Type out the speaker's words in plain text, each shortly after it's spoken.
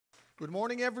Good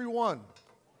morning, everyone.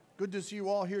 Good to see you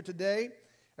all here today.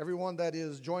 Everyone that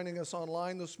is joining us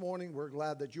online this morning, we're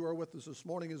glad that you are with us this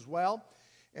morning as well.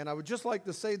 And I would just like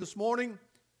to say this morning,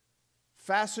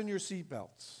 fasten your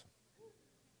seatbelts.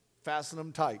 Fasten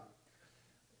them tight.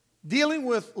 Dealing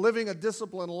with living a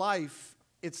disciplined life,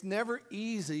 it's never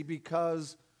easy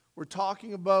because we're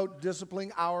talking about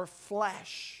disciplining our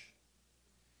flesh.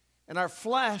 And our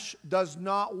flesh does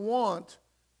not want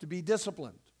to be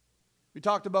disciplined. We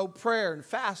talked about prayer and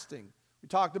fasting. We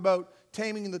talked about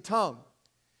taming the tongue.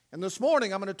 And this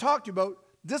morning, I'm going to talk to you about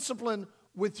discipline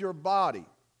with your body.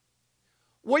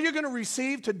 What you're going to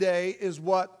receive today is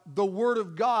what the Word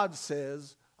of God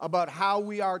says about how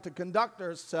we are to conduct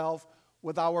ourselves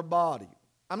with our body.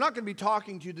 I'm not going to be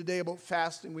talking to you today about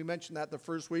fasting. We mentioned that the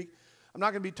first week. I'm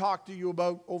not going to be talking to you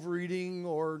about overeating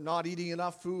or not eating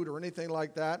enough food or anything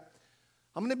like that.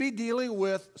 I'm going to be dealing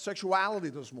with sexuality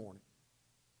this morning.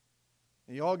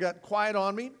 And you all got quiet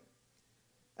on me.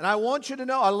 And I want you to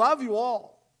know I love you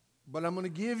all, but I'm going to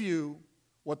give you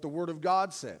what the Word of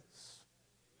God says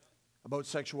about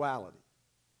sexuality.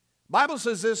 The Bible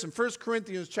says this in 1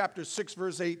 Corinthians chapter 6,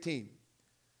 verse 18.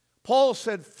 Paul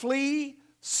said, "Flee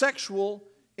sexual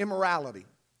immorality.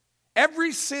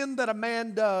 Every sin that a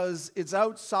man does is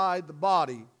outside the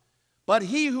body, but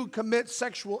he who commits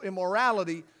sexual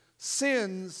immorality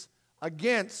sins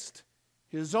against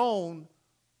his own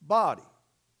body."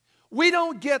 We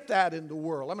don't get that in the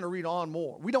world. I'm going to read on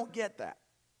more. We don't get that.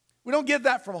 We don't get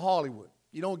that from Hollywood.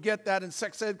 You don't get that in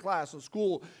sex ed class in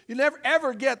school. You never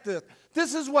ever get this.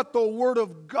 This is what the Word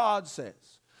of God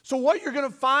says. So what you're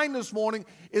going to find this morning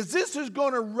is this is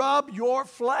going to rub your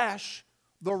flesh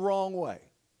the wrong way.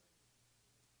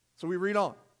 So we read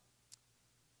on.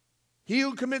 He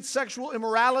who commits sexual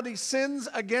immorality sins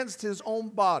against his own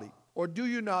body. Or do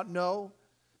you not know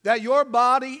that your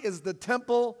body is the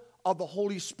temple of the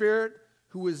Holy Spirit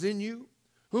who is in you,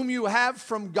 whom you have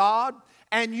from God,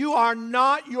 and you are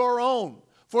not your own,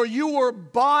 for you were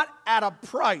bought at a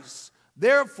price.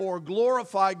 Therefore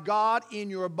glorify God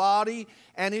in your body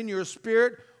and in your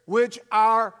spirit, which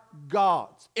are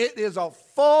God's. It is a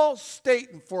false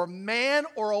statement for a man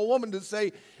or a woman to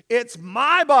say, it's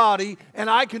my body and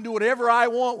I can do whatever I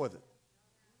want with it.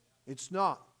 It's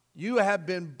not. You have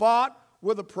been bought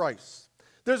with a price.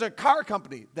 There's a car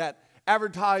company that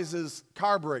advertises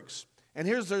car brakes. And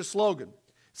here's their slogan.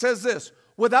 It says this: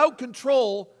 without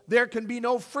control, there can be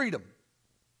no freedom.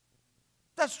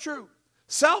 That's true.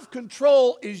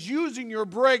 Self-control is using your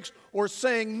brakes or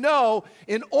saying no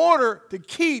in order to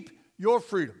keep your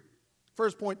freedom.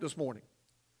 First point this morning.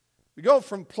 We go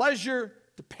from pleasure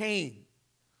to pain.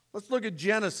 Let's look at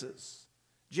Genesis.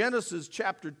 Genesis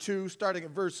chapter 2, starting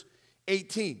at verse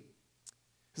 18. It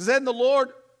says, "Then the Lord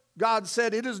God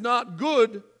said, it is not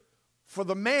good for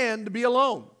the man to be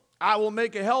alone. I will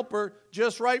make a helper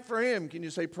just right for him." Can you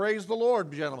say, praise the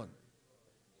Lord, gentlemen?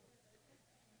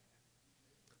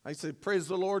 I say, praise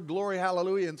the Lord, glory,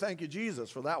 hallelujah, and thank you,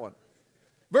 Jesus, for that one.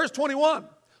 Verse 21.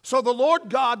 "So the Lord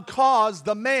God caused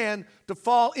the man to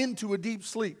fall into a deep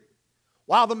sleep.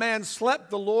 While the man slept,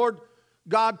 the Lord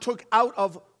God took out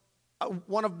of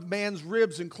one of man's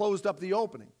ribs and closed up the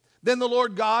opening. Then the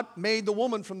Lord God made the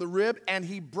woman from the rib, and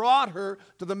he brought her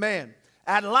to the man.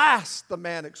 At last, the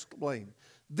man exclaimed,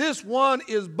 this one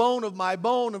is bone of my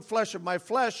bone and flesh of my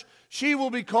flesh. She will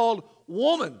be called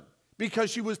woman because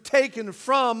she was taken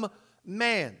from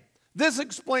man. This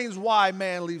explains why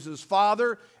man leaves his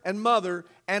father and mother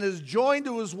and is joined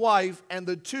to his wife, and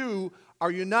the two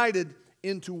are united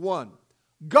into one."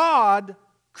 God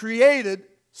created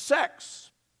sex.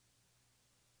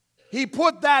 He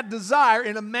put that desire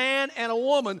in a man and a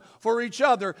woman for each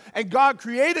other. And God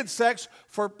created sex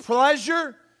for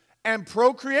pleasure and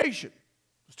procreation.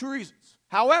 There's two reasons.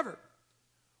 However,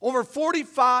 over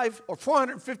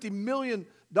 $450 million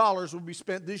will be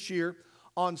spent this year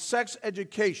on sex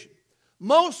education.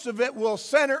 Most of it will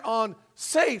center on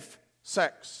safe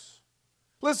sex.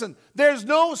 Listen, there's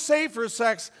no safer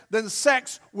sex than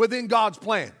sex within God's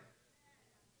plan.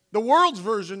 The world's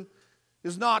version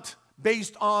is not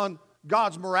based on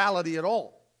God's morality at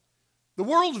all. The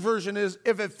world's version is,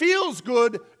 if it feels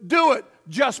good, do it.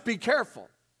 Just be careful.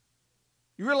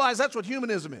 You realize that's what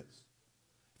humanism is.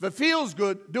 If it feels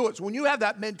good, do it. So when you have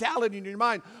that mentality in your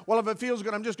mind, well, if it feels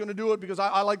good, I'm just going to do it because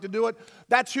I like to do it,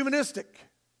 that's humanistic.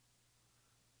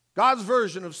 God's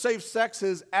version of safe sex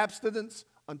is abstinence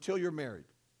until you're married.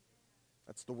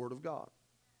 That's the Word of God.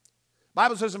 The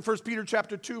Bible says in 1 Peter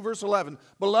chapter 2, verse 11,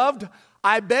 "Beloved,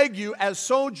 I beg you as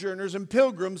sojourners and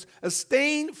pilgrims,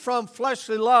 abstain from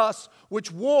fleshly lusts which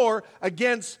war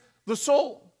against the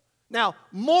soul." Now,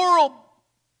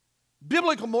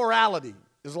 biblical morality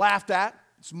is laughed at,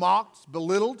 it's mocked, it's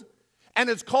belittled, and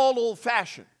it's called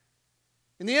old-fashioned.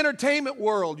 In the entertainment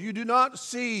world, you do not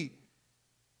see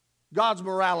God's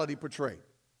morality portrayed.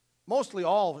 Mostly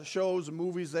all shows and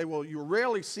movies, you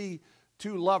rarely see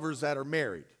two lovers that are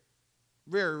married.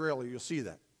 Very rarely you'll see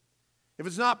that. If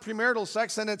it's not premarital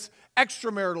sex, then it's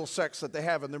extramarital sex that they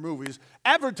have in their movies.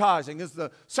 Advertising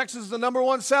sex is the number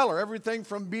one seller. Everything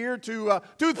from beer to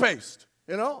toothpaste,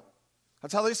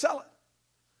 That's how they sell it.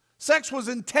 Sex was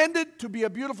intended to be a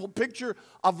beautiful picture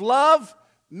of love,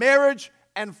 marriage,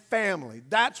 and family.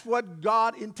 That's what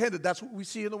God intended. That's what we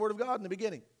see in the Word of God in the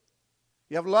beginning.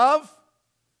 You have love,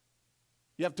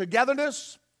 you have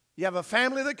togetherness, you have a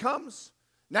family that comes.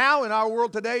 Now, in our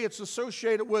world today, it's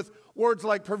associated with words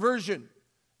like perversion,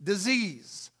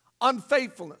 disease,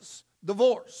 unfaithfulness,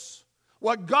 divorce.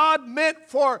 What God meant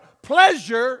for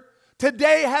pleasure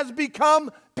today has become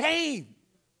pain.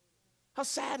 How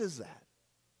sad is that?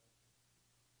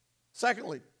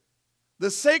 Secondly, the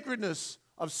sacredness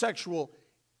of sexual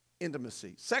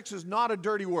intimacy. Sex is not a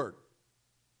dirty word.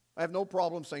 I have no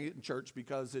problem saying it in church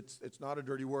because it's not a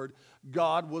dirty word.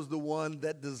 God was the one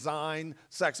that designed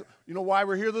sex. You know why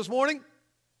we're here this morning?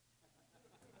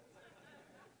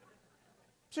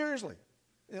 Seriously,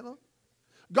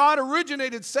 God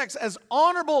originated sex as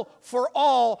honorable for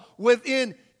all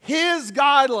within His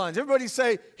guidelines. Everybody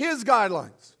say His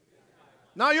guidelines.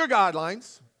 Not your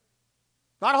guidelines.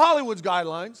 Not Hollywood's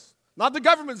guidelines. Not the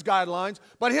government's guidelines,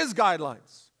 but His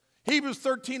guidelines. Hebrews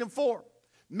 13:4.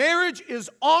 Marriage is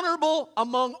honorable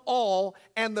among all,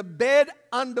 and the bed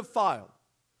undefiled.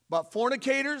 But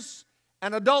fornicators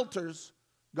and adulterers,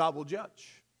 God will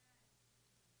judge.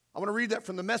 I want to read that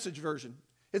from the Message version.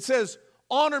 It says,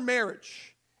 honor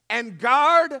marriage and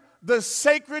guard the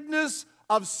sacredness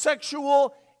of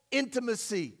sexual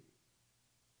intimacy.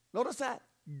 Notice that.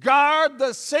 Guard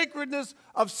the sacredness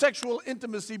of sexual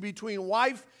intimacy between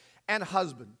wife and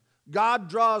husband. God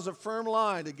draws a firm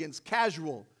line against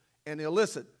casual and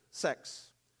illicit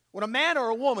sex. When a man or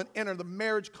a woman enter the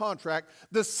marriage contract,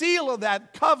 the seal of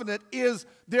that covenant is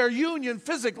their union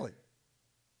physically.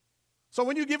 So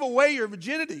when you give away your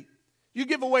virginity, you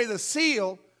give away the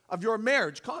seal of your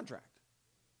marriage contract.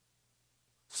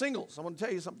 Singles, I want to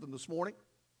tell you something this morning.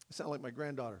 I sound like my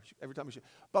granddaughter. Every time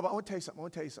Bubba, I want to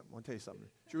tell you something.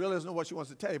 She really doesn't know what she wants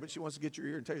to tell you, but she wants to get your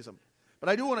ear and tell you something. But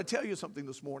I do want to tell you something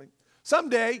this morning.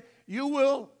 Someday, you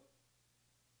will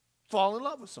fall in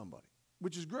love with somebody,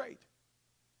 which is great.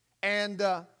 And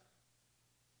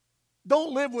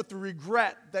don't live with the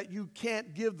regret that you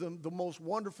can't give them the most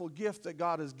wonderful gift that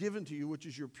God has given to you, which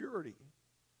is your purity.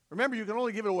 Remember, you can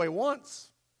only give it away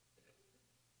once.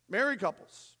 Married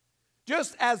couples.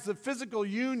 Just as the physical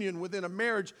union within a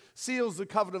marriage seals the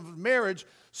covenant of marriage,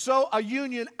 so a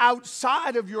union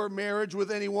outside of your marriage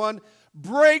with anyone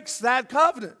breaks that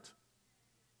covenant.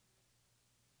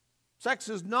 Sex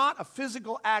is not a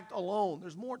physical act alone.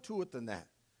 There's more to it than that.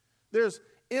 There's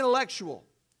intellectual,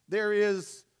 there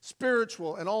is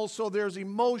spiritual, and also there's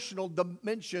emotional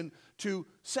dimension to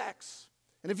sex.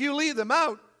 And if you leave them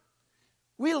out,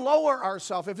 we lower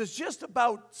ourselves. If it's just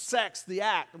about sex, the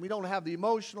act, and we don't have the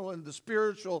emotional and the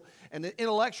spiritual and the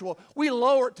intellectual, we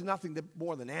lower it to nothing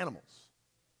more than animals,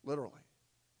 literally.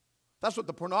 That's what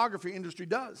the pornography industry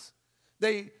does.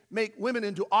 They make women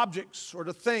into objects or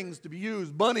to things to be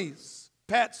used, bunnies,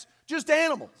 pets, just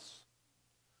animals.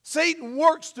 Satan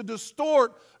works to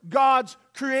distort God's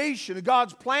creation,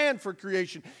 God's plan for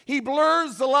creation. He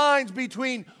blurs the lines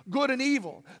between good and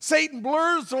evil. Satan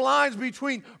blurs the lines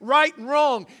between right and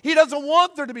wrong. He doesn't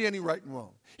want there to be any right and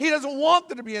wrong. He doesn't want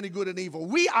there to be any good and evil.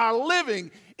 We are living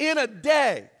in a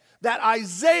day that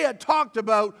Isaiah talked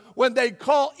about when they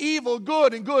call evil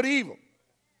good and good evil.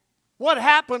 What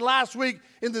happened last week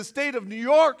in the state of New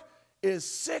York is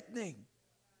sickening.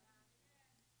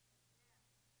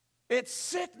 It's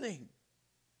sickening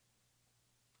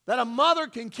that a mother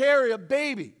can carry a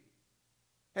baby,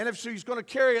 and if she's going to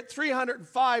carry it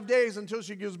 305 days until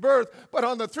she gives birth, but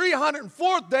on the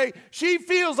 304th day, she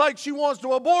feels like she wants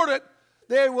to abort it,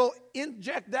 they will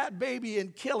inject that baby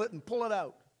and kill it and pull it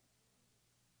out.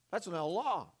 That's now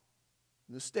law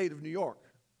in the state of New York.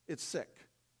 It's sick.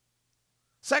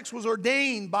 Sex was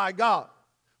ordained by God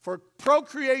for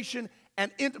procreation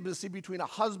and intimacy between a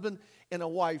husband and a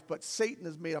wife, but Satan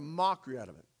has made a mockery out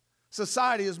of it.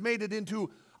 Society has made it into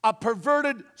a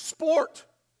perverted sport.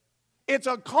 It's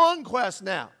a conquest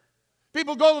now.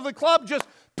 People go to the club, just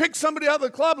pick somebody out of the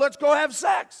club, let's go have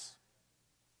sex.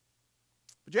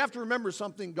 But you have to remember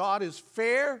something. God is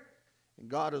fair, and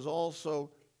God is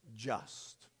also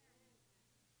just.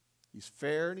 He's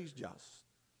fair and He's just.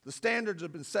 The standards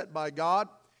have been set by God,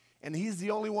 And he's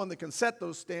the only one that can set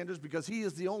those standards because he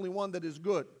is the only one that is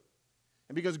good.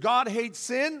 And because God hates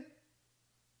sin,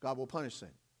 God will punish sin.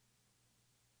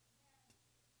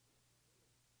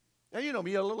 Now, you know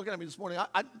me, you're looking at me this morning.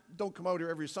 I don't come out here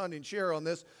every Sunday and share on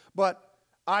this, but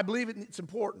I believe it's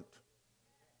important.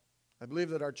 I believe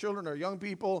that our children, our young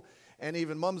people, and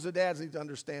even moms and dads need to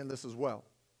understand this as well.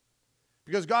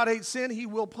 Because God hates sin, he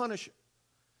will punish it.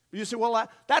 But you say, well,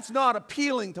 that's not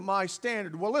appealing to my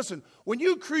standard. Well, listen, when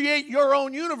you create your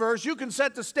own universe, you can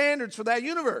set the standards for that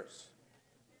universe.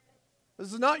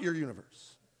 This is not your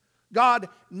universe. God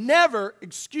never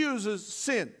excuses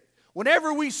sin.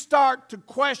 Whenever we start to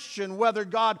question whether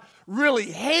God really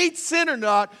hates sin or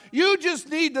not, you just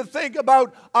need to think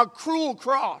about a cruel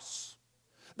cross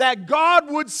that God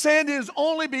would send his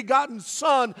only begotten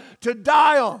Son to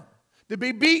die on, to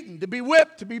be beaten, to be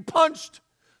whipped, to be punched,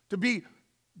 to be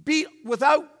beat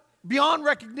beyond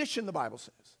recognition, the Bible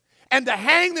says, and to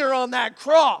hang there on that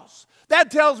cross. That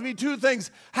tells me two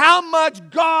things: how much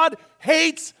God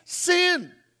hates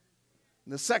sin,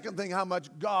 and the second thing, how much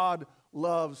God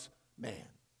loves man.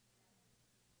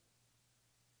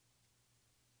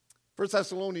 1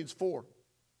 Thessalonians 4,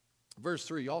 verse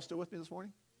 3. Y'all still with me this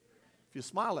morning? If you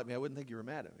smile at me, I wouldn't think you were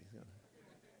mad at me.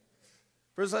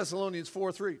 1 Thessalonians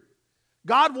 4, 3.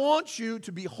 God wants you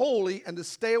to be holy and to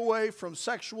stay away from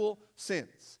sexual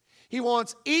sins. He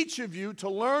wants each of you to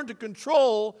learn to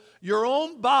control your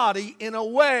own body in a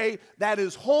way that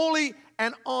is holy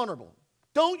and honorable.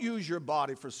 Don't use your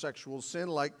body for sexual sin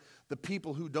like the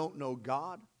people who don't know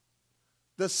God.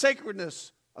 The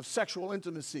sacredness of sexual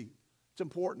intimacy, it's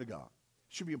important to God.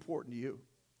 It should be important to you.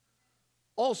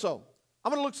 Also,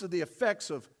 I'm going to look at the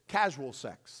effects of casual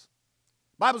sex.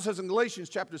 The Bible says in Galatians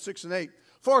chapter 6 and 8,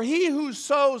 for he who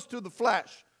sows to the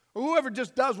flesh, or whoever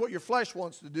just does what your flesh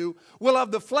wants to do, will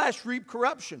of the flesh reap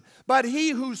corruption. But he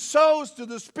who sows to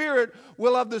the Spirit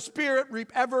will of the Spirit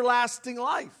reap everlasting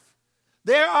life.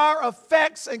 There are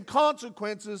effects and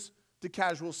consequences to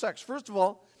casual sex. First of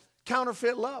all,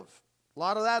 counterfeit love. A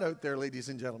lot of that out there, ladies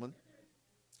and gentlemen.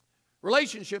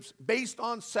 Relationships based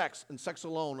on sex and sex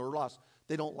alone or lust,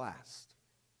 they don't last.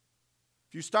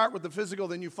 If you start with the physical,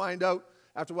 then you find out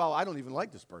after a while, I don't even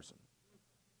like this person.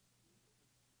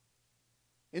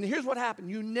 And here's what happened.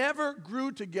 You never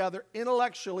grew together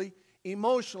intellectually,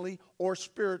 emotionally, or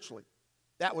spiritually.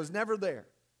 That was never there.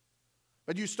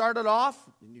 But you started off,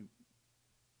 and you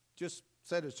just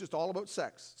said it's just all about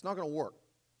sex. It's not going to work.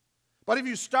 But if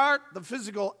you start the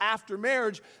physical after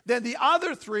marriage, then the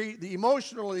other three, the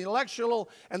emotional, the intellectual,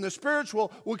 and the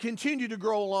spiritual, will continue to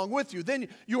grow along with you. Then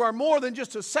you are more than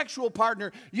just a sexual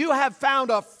partner. You have found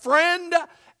a friend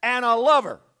and a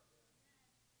lover.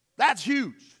 That's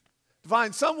huge. To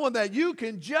find someone that you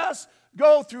can just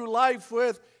go through life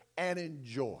with and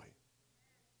enjoy.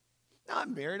 Now,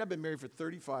 I'm married. I've been married for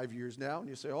 35 years now. And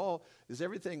you say, oh, is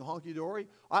everything honky-dory?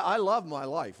 I love my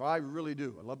life. I really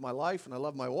do. I love my life and I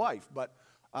love my wife. But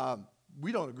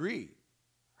we don't agree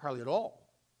hardly at all.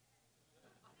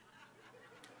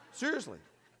 Seriously.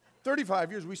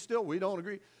 35 years, we don't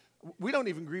agree. We don't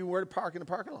even agree where to park in the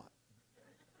parking lot.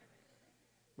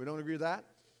 We don't agree with that.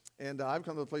 And I've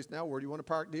come to the place now, where do you want to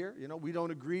park, dear? You know, we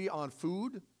don't agree on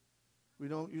food. We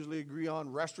don't usually agree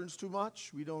on restaurants too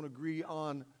much. We don't agree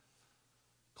on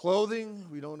clothing.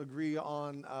 We don't agree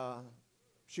on,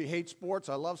 she hates sports.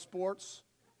 I love sports.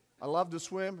 I love to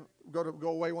swim. Go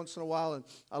away once in a while, and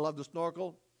I love to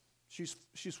snorkel. She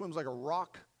swims like a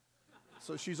rock.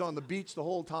 So she's on the beach the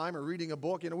whole time or reading a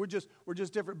book. You know, we're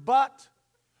just different. But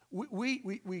when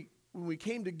we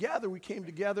came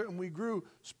together and we grew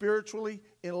spiritually,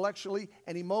 intellectually,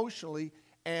 and emotionally.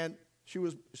 And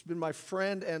she's been my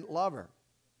friend and lover.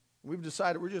 We've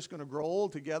decided we're just going to grow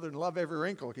old together and love every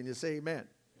wrinkle. Can you say amen?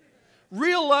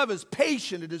 Real love is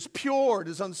patient, it is pure, it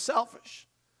is unselfish.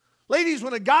 Ladies,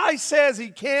 when a guy says he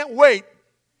can't wait,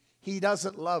 he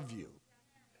doesn't love you.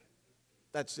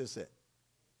 That's just it.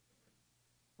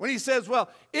 When he says, well,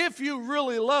 if you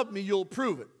really love me, you'll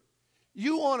prove it.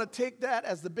 You want to take that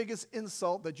as the biggest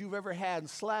insult that you've ever had and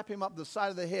slap him up the side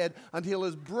of the head until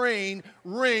his brain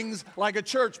rings like a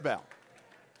church bell.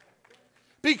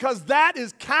 Because that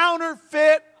is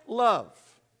counterfeit love.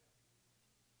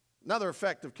 Another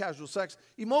effect of casual sex,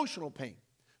 emotional pain.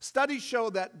 Studies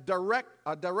show that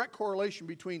a direct correlation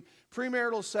between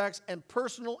premarital sex and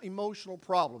personal emotional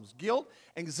problems. Guilt,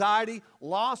 anxiety,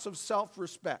 loss of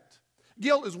self-respect.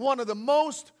 Guilt is one of the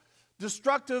most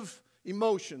destructive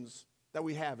emotions that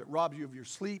we have. It robs you of your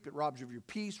sleep, it robs you of your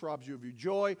peace, robs you of your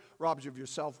joy, robs you of your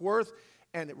self-worth,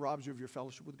 and it robs you of your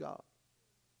fellowship with God.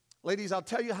 Ladies, I'll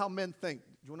tell you how men think.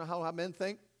 Do you want to know how men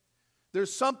think?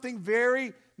 There's something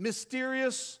very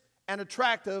mysterious and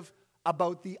attractive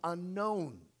about the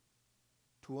unknown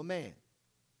to a man.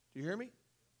 Do you hear me?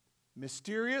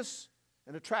 Mysterious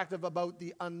and attractive about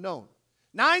the unknown.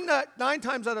 Nine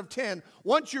times out of 10,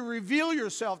 once you reveal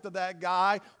yourself to that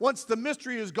guy, once the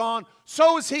mystery is gone,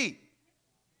 so is he.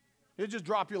 He'll just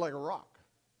drop you like a rock.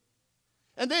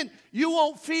 And then you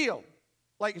won't feel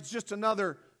like it's just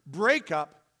another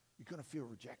breakup. You're going to feel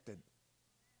rejected.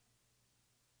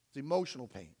 It's emotional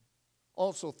pain.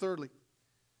 Also, thirdly,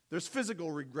 there's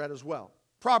physical regret as well.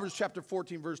 Proverbs chapter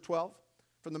 14, verse 12,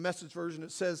 from the Message version,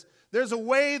 it says, there's a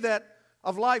way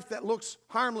of life that looks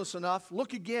harmless enough.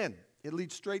 Look again. It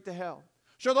leads straight to hell.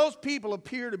 Sure, those people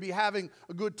appear to be having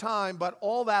a good time, but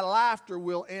all that laughter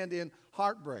will end in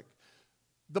heartbreak.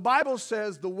 The Bible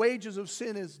says the wages of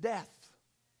sin is death.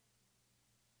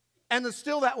 And it's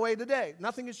still that way today.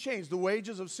 Nothing has changed. The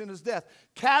wages of sin is death.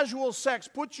 Casual sex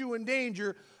puts you in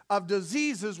danger of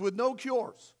diseases with no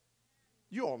cures.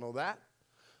 You all know that.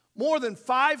 More than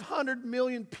 500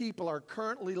 million people are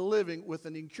currently living with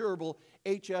an incurable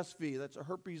HSV. That's a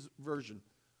herpes version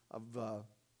of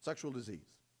sexual disease.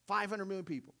 500 million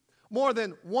people. More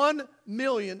than 1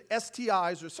 million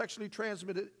STIs, or sexually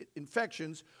transmitted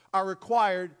infections, are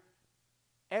required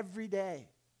every day.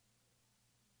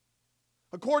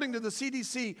 According to the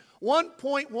CDC,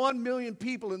 1.1 million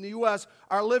people in the U.S.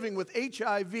 are living with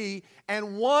HIV,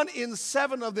 and 1 in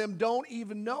 7 of them don't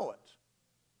even know it.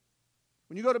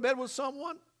 When you go to bed with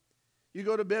someone, you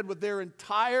go to bed with their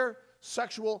entire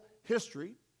sexual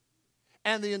history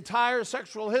and the entire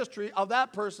sexual history of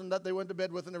that person that they went to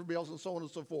bed with and everybody else and so on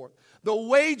and so forth. The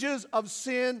wages of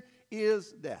sin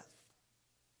is death.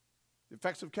 The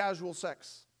effects of casual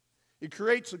sex. It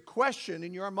creates a question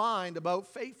in your mind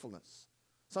about faithfulness.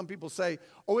 Some people say,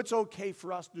 oh, it's okay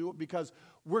for us to do it because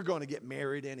we're going to get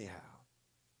married anyhow.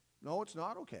 No, it's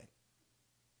not okay.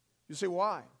 You say,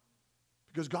 why?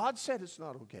 Because God said it's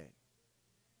not okay.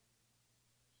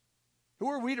 Who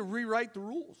are we to rewrite the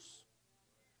rules?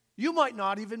 You might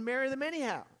not even marry them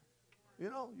anyhow. You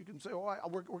know, you can say, oh,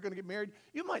 we're going to get married.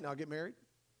 You might not get married.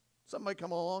 Something might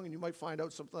come along and you might find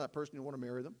out something that person, you want to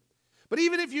marry them. But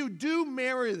even if you do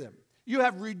marry them, you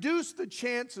have reduced the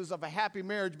chances of a happy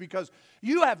marriage because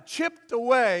you have chipped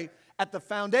away at the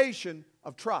foundation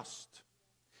of trust.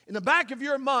 In the back of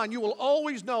your mind, you will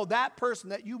always know that person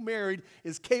that you married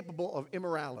is capable of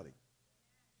immorality.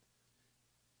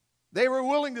 They were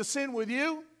willing to sin with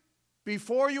you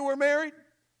before you were married.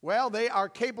 Well, they are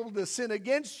capable to sin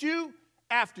against you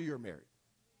after you're married.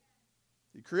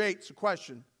 It creates a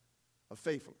question of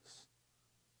faithfulness.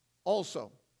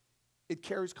 Also, it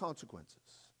carries consequences.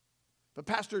 But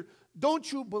Pastor,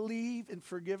 don't you believe in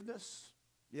forgiveness?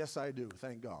 Yes, I do.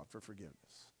 Thank God for forgiveness.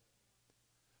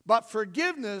 But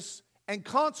forgiveness and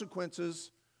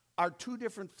consequences are two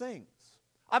different things.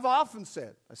 I've often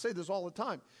said, I say this all the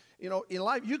time, you know, in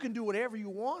life you can do whatever you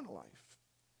want in life,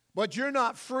 but you're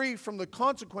not free from the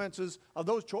consequences of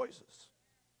those choices.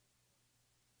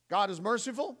 God is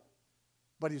merciful,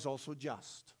 but He's also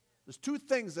just. There's two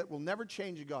things that will never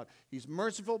change in God. He's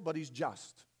merciful, but He's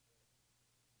just.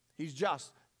 He's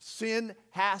just. Sin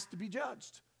has to be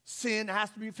judged. Sin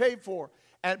has to be paid for,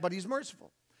 but He's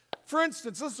merciful. For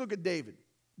instance, let's look at David.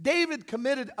 David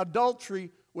committed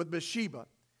adultery with Bathsheba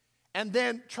and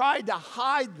then tried to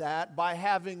hide that by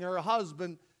having her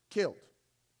husband killed.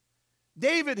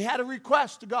 David had a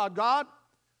request to God. God,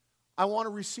 I want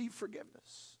to receive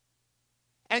forgiveness.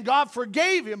 And God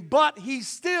forgave him, but he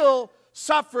still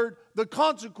suffered the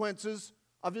consequences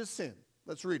of his sin.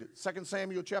 Let's read it. 2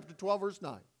 Samuel chapter 12, verse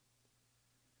 9.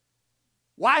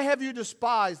 Why have you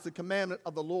despised the commandment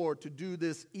of the Lord to do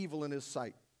this evil in His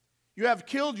sight? You have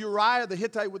killed Uriah the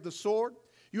Hittite with the sword.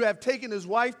 You have taken his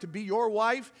wife to be your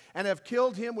wife and have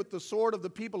killed him with the sword of the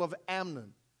people of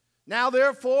Ammon. Now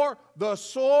therefore the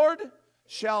sword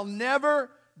shall never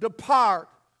depart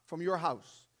from your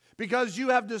house, because you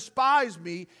have despised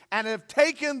me and have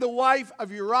taken the wife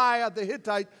of Uriah the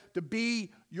Hittite to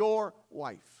be your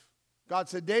wife. God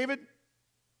said, David,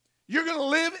 you're going to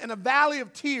live in a valley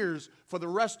of tears for the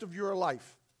rest of your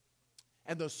life,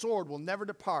 and the sword will never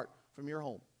depart from your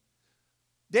home.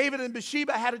 David and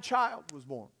Bathsheba had a child who was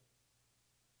born.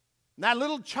 And that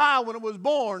little child, when it was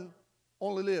born,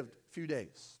 only lived a few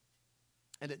days,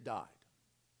 and it died.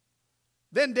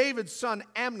 Then David's son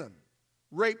Amnon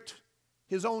raped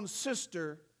his own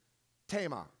sister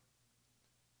Tamar.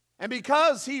 And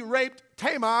because he raped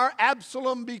Tamar,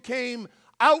 Absalom became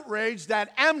outraged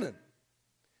at Amnon.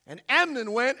 And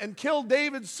Amnon went and killed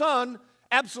David's son,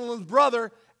 Absalom's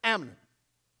brother, Amnon.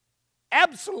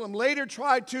 Absalom later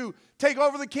tried to take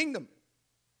over the kingdom.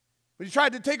 When he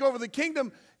tried to take over the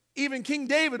kingdom, even King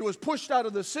David was pushed out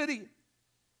of the city.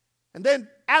 And then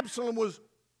Absalom was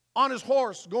on his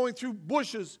horse going through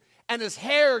bushes, and his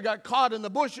hair got caught in the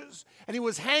bushes, and he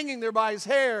was hanging there by his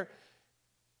hair,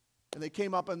 and they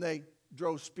came up and they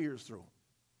drove spears through him.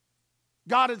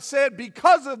 God had said,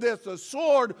 because of this, the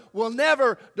sword will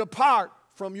never depart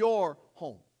from your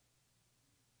home.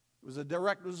 It was a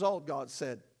direct result, God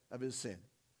said, of his sin.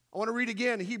 I want to read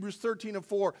again Hebrews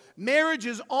 13:4. Marriage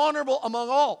is honorable among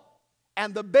all,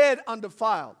 and the bed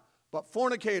undefiled. But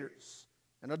fornicators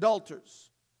and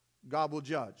adulterers, God will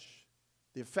judge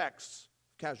the effects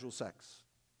of casual sex.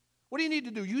 What do you need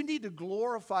to do? You need to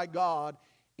glorify God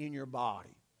in your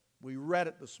body. We read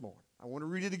it this morning. I want to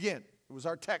read it again. It was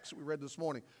our text we read this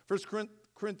morning. 1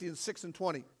 Corinthians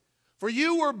 6:20. For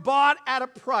you were bought at a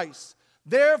price.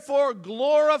 Therefore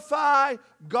glorify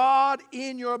God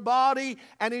in your body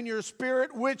and in your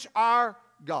spirit, which are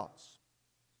God's.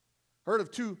 Heard of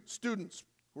two students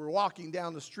who were walking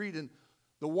down the street in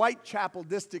the Whitechapel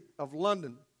district of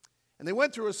London. And they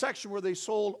went through a section where they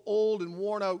sold old and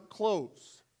worn out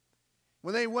clothes.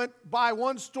 When they went by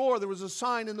one store, there was a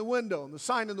sign in the window. And the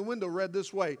sign in the window read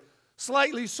this way: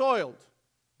 slightly soiled,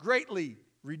 greatly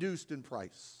reduced in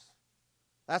price.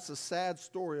 That's a sad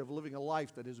story of living a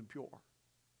life that isn't pure.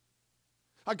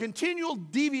 A continual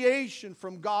deviation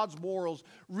from God's morals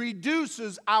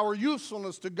reduces our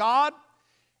usefulness to God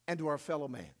and to our fellow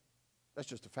man. That's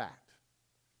just a fact.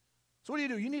 So what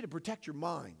do? You need to protect your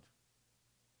mind.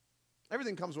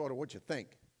 Everything comes out of what you think.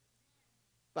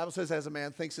 The Bible says, as a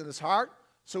man thinks in his heart,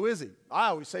 so is he. I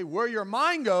always say, where your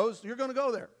mind goes, you're going to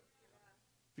go there.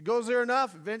 If it goes there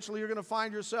enough, eventually you're going to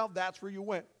find yourself, that's where you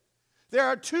went. There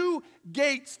are two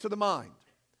gates to the mind.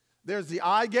 There's the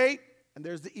eye gate and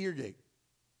there's the ear gate.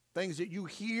 Things that you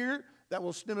hear that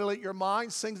will stimulate your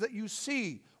mind, things that you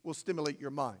see will stimulate your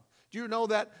mind. Do you know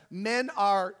that men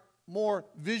are more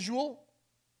visual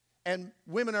and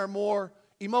women are more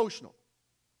emotional?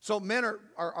 So men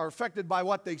are affected by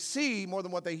what they see more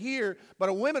than what they hear,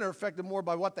 but women are affected more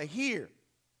by what they hear.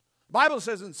 The Bible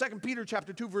says in 2 Peter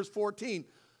chapter 2, verse 14,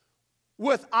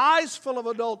 with eyes full of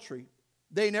adultery,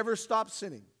 they never stop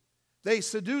sinning. They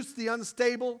seduce the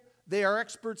unstable. They are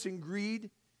experts in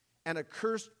greed and a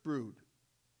cursed brood.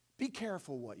 Be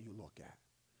careful what you look at.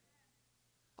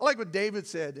 I like what David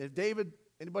said. If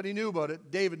anybody knew about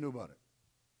it, David knew about it.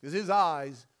 Because his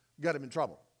eyes got him in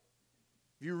trouble.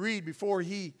 If you read, before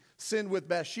he sinned with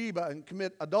Bathsheba and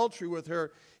commit adultery with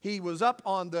her, he was up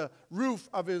on the roof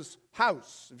of his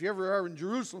house. If you ever are in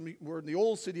Jerusalem, we're in the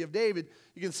old city of David,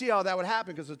 you can see how that would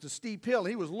happen because it's a steep hill.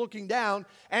 He was looking down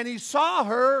and he saw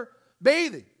her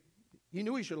bathing. He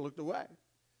knew he should have looked away.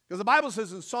 Because the Bible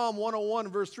says in Psalm 101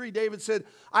 verse 3, David said,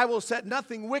 I will set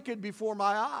nothing wicked before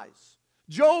my eyes.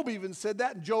 Job even said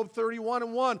that in Job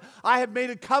 31:1. I have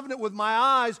made a covenant with my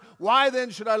eyes. Why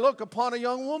then should I look upon a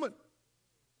young woman?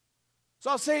 So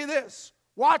I'll say this.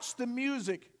 Watch the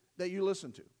music that you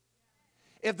listen to.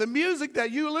 If the music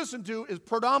that you listen to is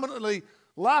predominantly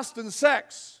lust and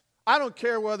sex, I don't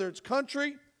care whether it's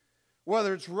country,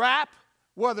 whether it's rap,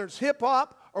 whether it's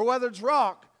hip-hop, or whether it's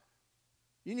rock,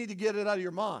 you need to get it out of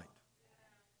your mind.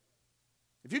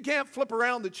 If you can't flip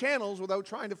around the channels without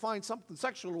trying to find something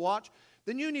sexual to watch,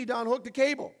 then you need to unhook the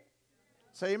cable.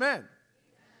 Say amen.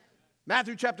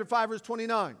 Matthew chapter 5, verse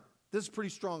 29. This is pretty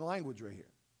strong language right here.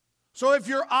 So if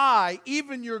your eye,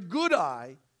 even your good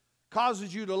eye,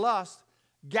 causes you to lust,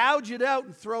 gouge it out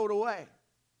and throw it away.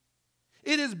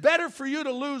 It is better for you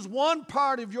to lose one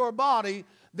part of your body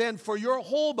than for your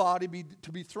whole body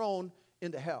to be thrown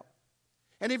into hell.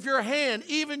 And if your hand,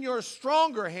 even your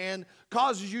stronger hand,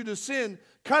 causes you to sin,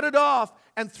 cut it off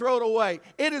and throw it away.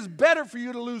 It is better for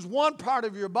you to lose one part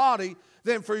of your body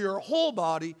than for your whole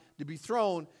body to be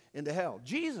thrown into hell.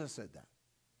 Jesus said that.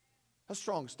 That's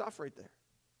strong stuff right there.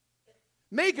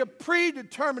 Make a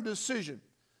predetermined decision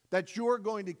that you're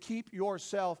going to keep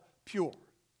yourself pure.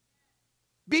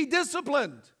 Be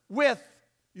disciplined with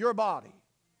your body.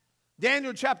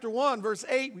 Daniel chapter 1, verse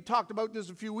 8, we talked about this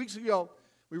a few weeks ago.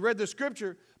 We read the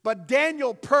scripture. But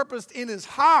Daniel purposed in his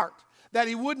heart that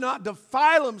he would not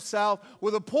defile himself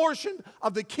with a portion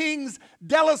of the king's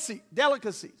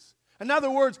delicacies. In other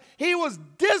words, he was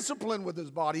disciplined with his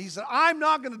body. He said, I'm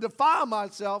not going to defile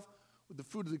myself with the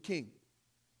food of the king.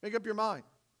 Make up your mind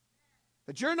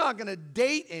that you're not going to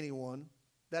date anyone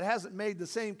that hasn't made the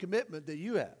same commitment that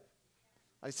you have.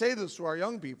 I say this to our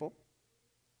young people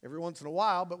every once in a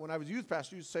while, but when I was youth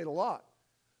pastor, I used to say it a lot.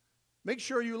 Make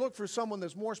sure you look for someone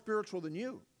that's more spiritual than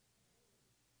you.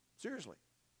 Seriously.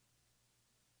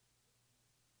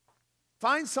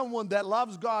 Find someone that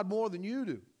loves God more than you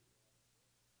do.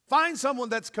 Find someone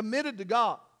that's committed to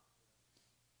God.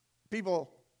 I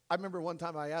remember one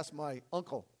time I asked my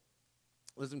uncle,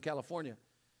 lives in California,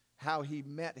 how he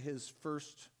met his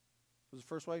first, was it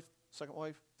first wife, second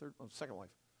wife, third, oh, second wife.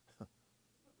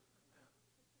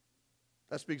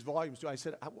 That speaks volumes too. I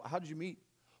said, how did you meet?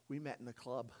 We met in a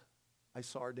club. I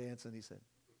saw her dancing, he said.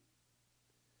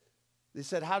 They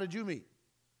said, how did you meet?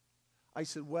 I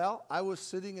said, well, I was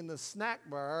sitting in the snack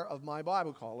bar of my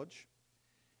Bible college,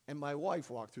 and my wife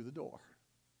walked through the door.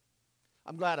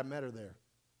 I'm glad I met her there.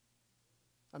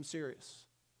 I'm serious.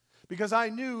 Because I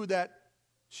knew that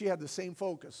she had the same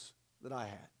focus that I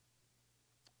had.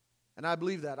 And I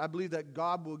believe that. I believe that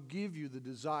God will give you the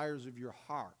desires of your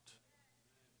heart.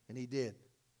 And he did.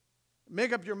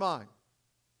 Make up your mind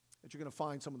that you're going to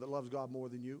find someone that loves God more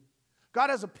than you. God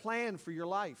has a plan for your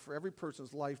life, for every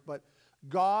person's life, but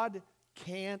God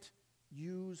can't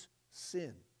use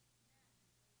sin.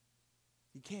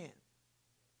 He can't.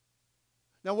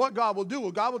 Now what God will do,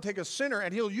 well, God will take a sinner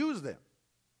and he'll use them.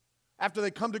 After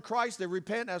they come to Christ, they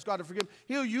repent, ask God to forgive them,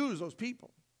 he'll use those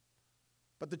people.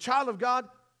 But the child of God,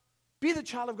 be the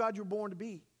child of God you're born to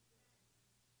be.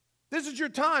 This is your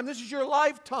time. This is your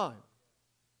lifetime.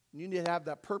 You need to have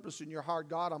that purpose in your heart.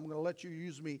 God, I'm going to let you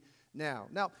use me now.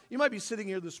 Now, you might be sitting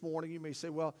here this morning. You may say,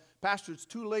 well, Pastor, it's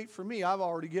too late for me. I've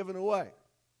already given away.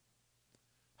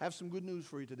 I have some good news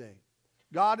for you today.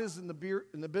 God is in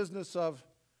the business of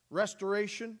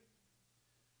restoration,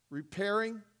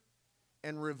 repairing,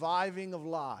 and reviving of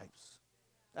lives.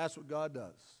 That's what God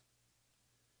does.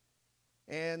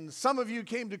 And some of you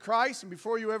came to Christ, and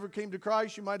before you ever came to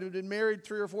Christ, you might have been married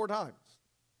 3 or 4 times.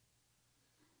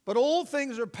 But old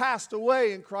things are passed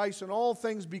away in Christ, and all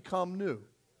things become new.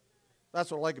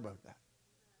 That's what I like about that.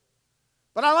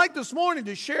 But I like this morning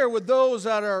to share with those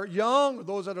that are young, or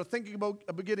those that are thinking about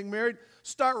getting married,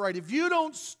 start right. If you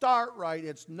don't start right,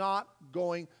 it's not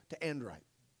going to end right.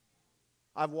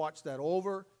 I've watched that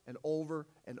over and over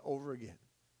and over again.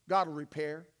 God will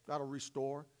repair, God will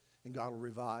restore, and God will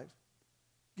revive.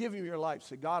 Give him your life.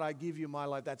 Say, God, I give you my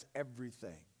life. That's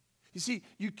everything. You see,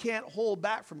 you can't hold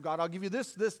back from God. I'll give you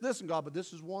this, and God, but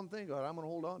this is one thing, God, I'm going to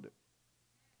hold on to. It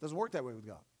doesn't work that way with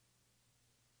God.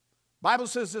 Bible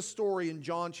says this story in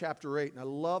John chapter 8, and I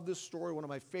love this story, one of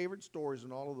my favorite stories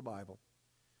in all of the Bible.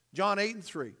 John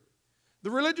 8:3.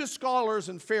 The religious scholars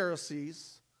and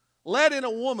Pharisees led in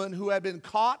a woman who had been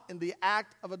caught in the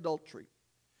act of adultery.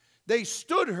 They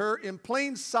stood her in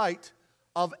plain sight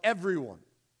of everyone.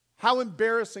 How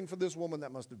embarrassing for this woman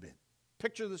that must have been.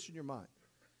 Picture this in your mind.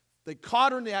 They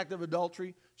caught her in the act of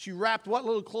adultery. She wrapped what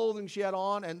little clothing she had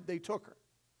on, and they took her.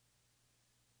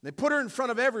 They put her in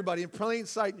front of everybody in plain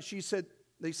sight, and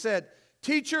they said,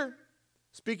 Teacher,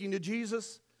 speaking to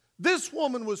Jesus, this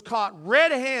woman was caught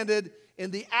red-handed in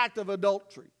the act of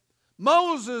adultery.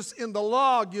 Moses in the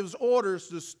law gives orders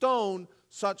to stone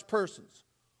such persons.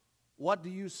 What do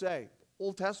you say? The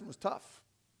Old Testament was tough.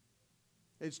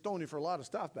 They'd stone you for a lot of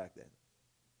stuff back then.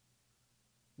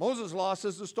 Moses' law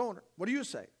says to stone her. What do you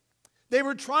say? They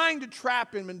were trying to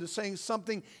trap him into saying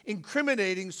something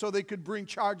incriminating so they could bring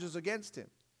charges against him.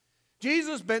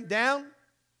 Jesus bent down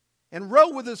and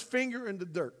wrote with his finger in the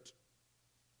dirt.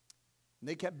 And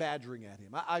they kept badgering at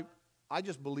him. I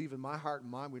just believe in my heart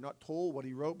and mind, we're not told what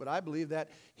he wrote, but I believe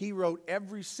that he wrote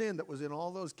every sin that was in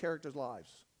all those characters' lives.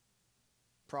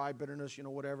 Pride, bitterness,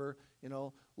 whatever,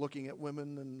 looking at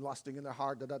women and lusting in their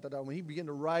heart, When he began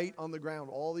to write on the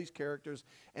ground all these characters,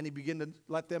 and he began to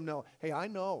let them know, hey, I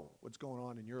know what's going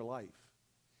on in your life.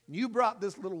 And you brought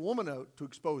this little woman out to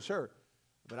expose her,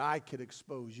 but I could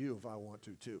expose you if I want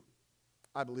to too.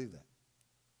 I believe that.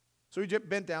 So he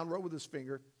bent down, wrote with his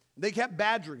finger. And they kept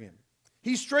badgering him.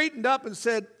 He straightened up and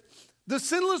said, the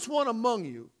sinless one among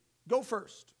you, go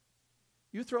first.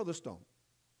 You throw the stone.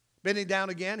 Bending down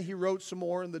again, he wrote some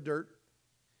more in the dirt.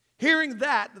 Hearing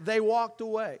that, they walked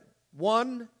away,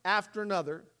 one after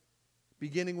another,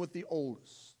 beginning with the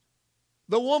oldest.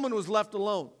 The woman was left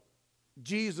alone.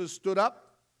 Jesus stood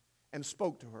up and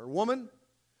spoke to her. Woman,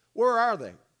 where are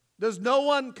they? Does no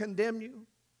one condemn you?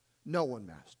 No one,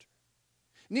 Master.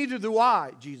 Neither do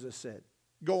I, Jesus said.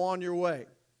 Go on your way.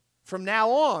 From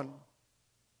now on,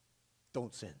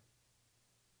 don't sin.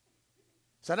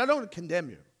 He said, I don't condemn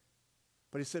you.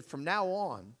 But he said, from now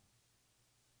on,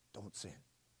 don't sin.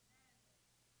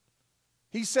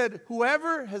 He said,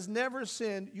 whoever has never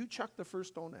sinned, you chuck the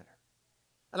first stone at her.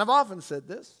 And I've often said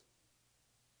this.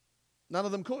 None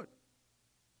of them could,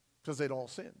 because they'd all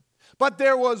sinned. But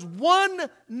there was one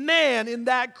man in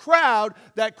that crowd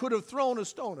that could have thrown a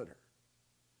stone at her.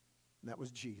 And that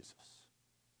was Jesus.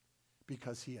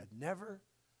 Because he had never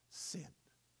sinned.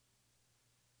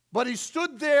 But he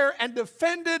stood there and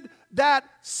defended that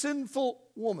sinful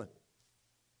woman.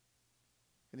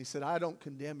 And he said, I don't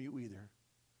condemn you either.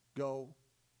 Go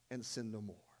and sin no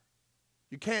more.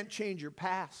 You can't change your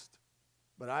past,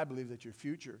 but I believe that your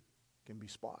future can be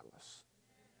spotless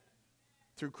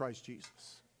through Christ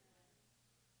Jesus.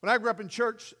 When I grew up in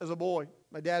church as a boy,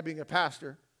 my dad being a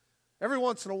pastor, every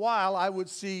once in a while I would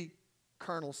see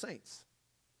carnal saints.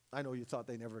 I know you thought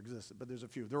they never existed, but there's a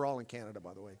few. They're all in Canada,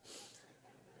 by the way.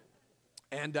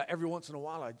 And every once in a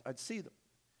while I'd see them.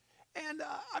 And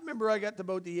I remember I got to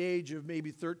about the age of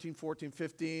maybe 13, 14,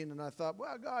 15, and I thought,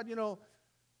 well, God, you know,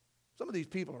 some of these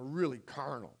people are really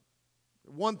carnal.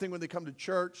 One thing when they come to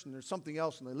church, and there's something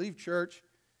else when they leave church.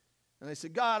 And I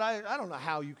said, God, I don't know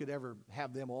how you could ever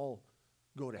have them all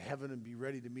go to heaven and be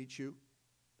ready to meet you.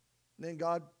 And then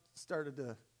God started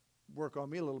to work on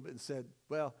me a little bit and said,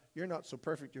 well, you're not so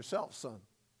perfect yourself, son.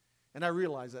 And I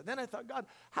realized that. Then I thought, God,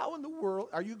 how in the world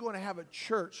are you going to have a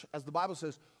church, as the Bible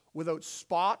says, without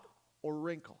spot or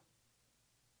wrinkle?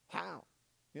 How?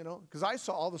 You know, because I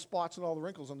saw all the spots and all the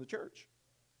wrinkles on the church.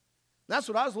 That's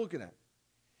what I was looking at.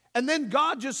 And then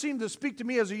God just seemed to speak to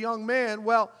me as a young man,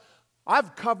 well,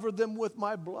 I've covered them with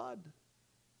my blood.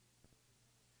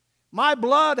 My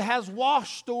blood has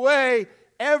washed away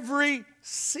every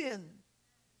sin.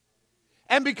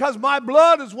 And because my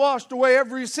blood has washed away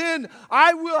every sin,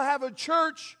 I will have a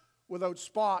church without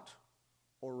spot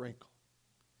or wrinkle.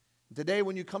 Today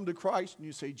when you come to Christ and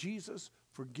you say, Jesus,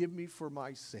 forgive me for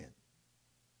my sin,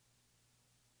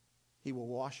 He will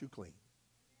wash you clean.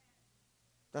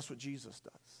 That's what Jesus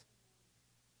does.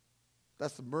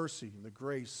 That's the mercy and the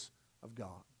grace of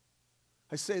God.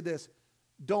 I say this,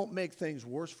 don't make things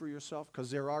worse for yourself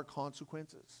because there are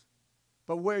consequences.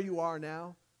 But where you are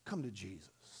now, come to Jesus.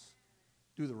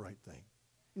 Do the right thing.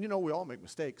 And you know, we all make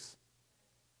mistakes.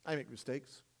 I make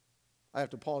mistakes. I have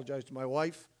to apologize to my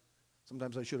wife.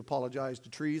 Sometimes I should apologize to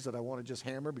trees that I want to just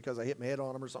hammer because I hit my head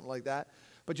on them or something like that.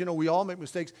 But you know, we all make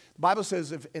mistakes. The Bible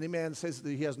says if any man says that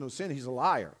he has no sin, he's a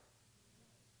liar.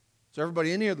 So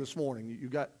everybody in here this morning, you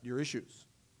got your issues.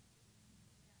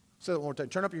 Say that one more time.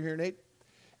 Turn up your hearing aid.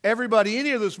 Everybody in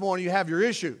here this morning, you have your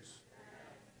issues.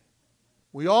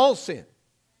 We all sin.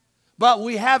 But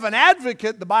we have an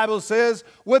advocate, the Bible says,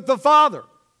 with the Father.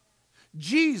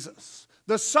 Jesus,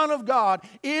 the Son of God,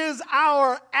 is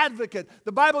our advocate.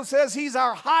 The Bible says He's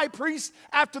our high priest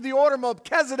after the order of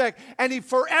Melchizedek, and He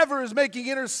forever is making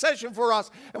intercession for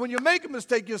us. And when you make a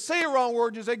mistake, you say a wrong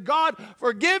word, you say, God,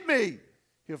 forgive me.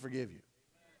 He'll forgive you.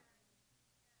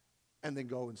 And then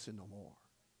go and sin no more.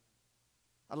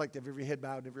 I'd like to have every head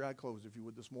bowed and every eye closed, if you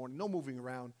would, this morning. No moving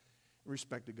around in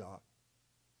respect to God.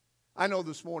 I know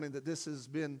this morning that this has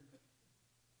been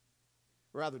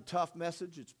a rather tough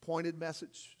message. It's a pointed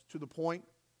message, to the point.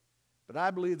 But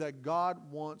I believe that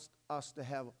God wants us to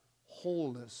have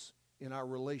wholeness in our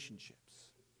relationships.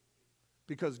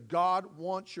 Because God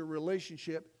wants your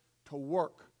relationship to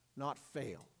work, not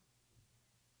fail.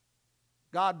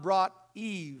 God brought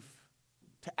Eve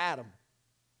to Adam.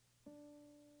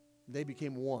 They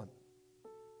became one.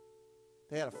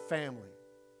 They had a family.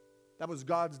 That was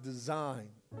God's design.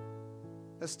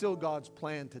 That's still God's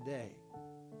plan today.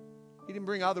 He didn't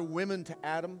bring other women to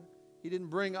Adam. He didn't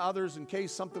bring others in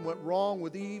case something went wrong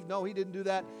with Eve. No, He didn't do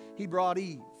that. He brought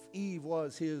Eve. Eve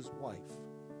was His wife.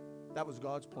 That was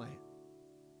God's plan.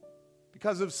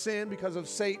 Because of sin, because of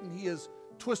Satan, he has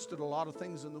twisted a lot of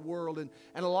things in the world, and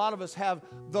a lot of us have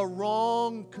the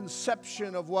wrong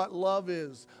conception of what love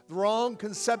is, the wrong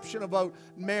conception about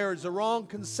marriage, the wrong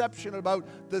conception about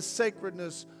the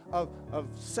sacredness of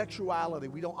sexuality.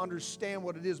 We don't understand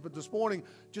what it is. But this morning,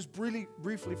 just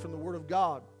briefly from the Word of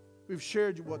God, we've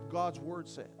shared you what God's Word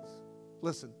says.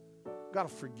 Listen, God will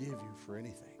forgive you for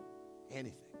anything.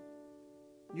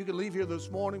 You can leave here this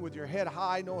morning with your head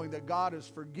high, knowing that God has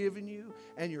forgiven you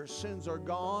and your sins are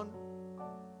gone.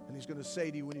 And He's going to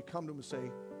say to you when you come to Him and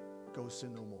say, go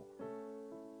sin no more.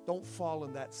 Don't fall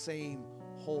in that same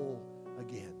hole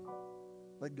again.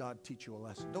 Let God teach you a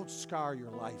lesson. Don't scar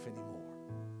your life anymore.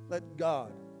 Let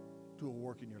God do a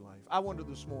work in your life. I wonder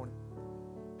this morning,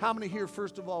 how many here,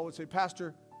 first of all, would say,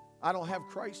 Pastor, I don't have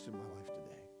Christ in my life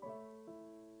today.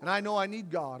 And I know I need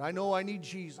God. I know I need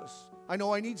Jesus. I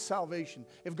know I need salvation.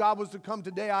 If God was to come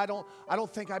today, I don't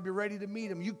think I'd be ready to meet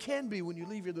Him. You can be when you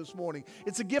leave here this morning.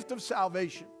 It's a gift of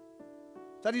salvation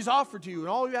that He's offered to you, and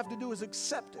all you have to do is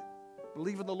accept it.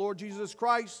 Believe in the Lord Jesus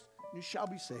Christ, and you shall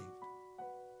be saved.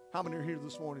 How many are here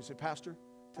this morning and say, Pastor,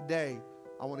 today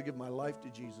I want to give my life to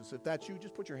Jesus? If that's you,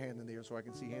 just put your hand in the air so I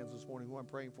can see hands this morning who I'm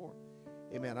praying for.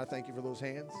 Amen. I thank you for those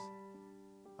hands.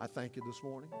 I thank you this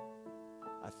morning.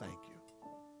 I thank you.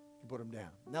 You put them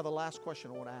down. Now the last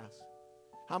question I want to ask.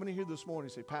 How many here this morning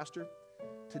say, Pastor,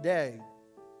 today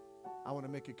I want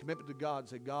to make a commitment to God and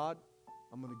say, God,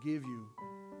 I'm going to give you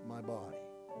my body.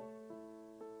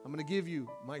 I'm going to give you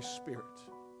my Spirit.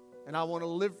 And I want to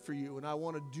live for you, and I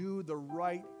want to do the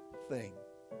right thing.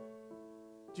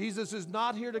 Jesus is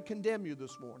not here to condemn you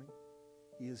this morning.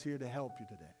 He is here to help you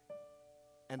today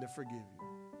and to forgive you.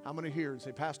 I'm going to hear and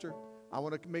say, Pastor, I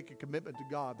want to make a commitment to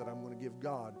God that I'm going to give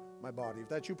God my body. If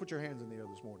that's you, put your hands in the air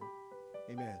this morning.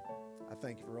 Amen. I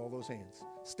thank you for all those hands.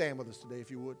 Stand with us today if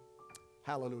you would.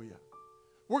 Hallelujah.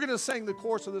 We're going to sing the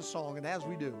chorus of this song, and as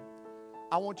we do,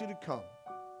 I want you to come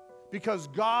because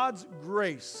God's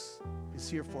grace is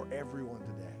here for everyone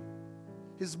today.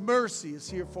 His mercy is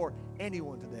here for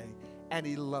anyone today, and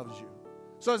He loves you.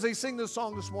 So as they sing this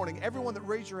song this morning, everyone that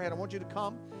raised your hand, I want you to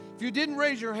come. If you didn't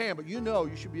raise your hand, but you know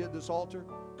you should be at this altar,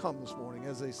 come this morning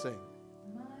as they sing.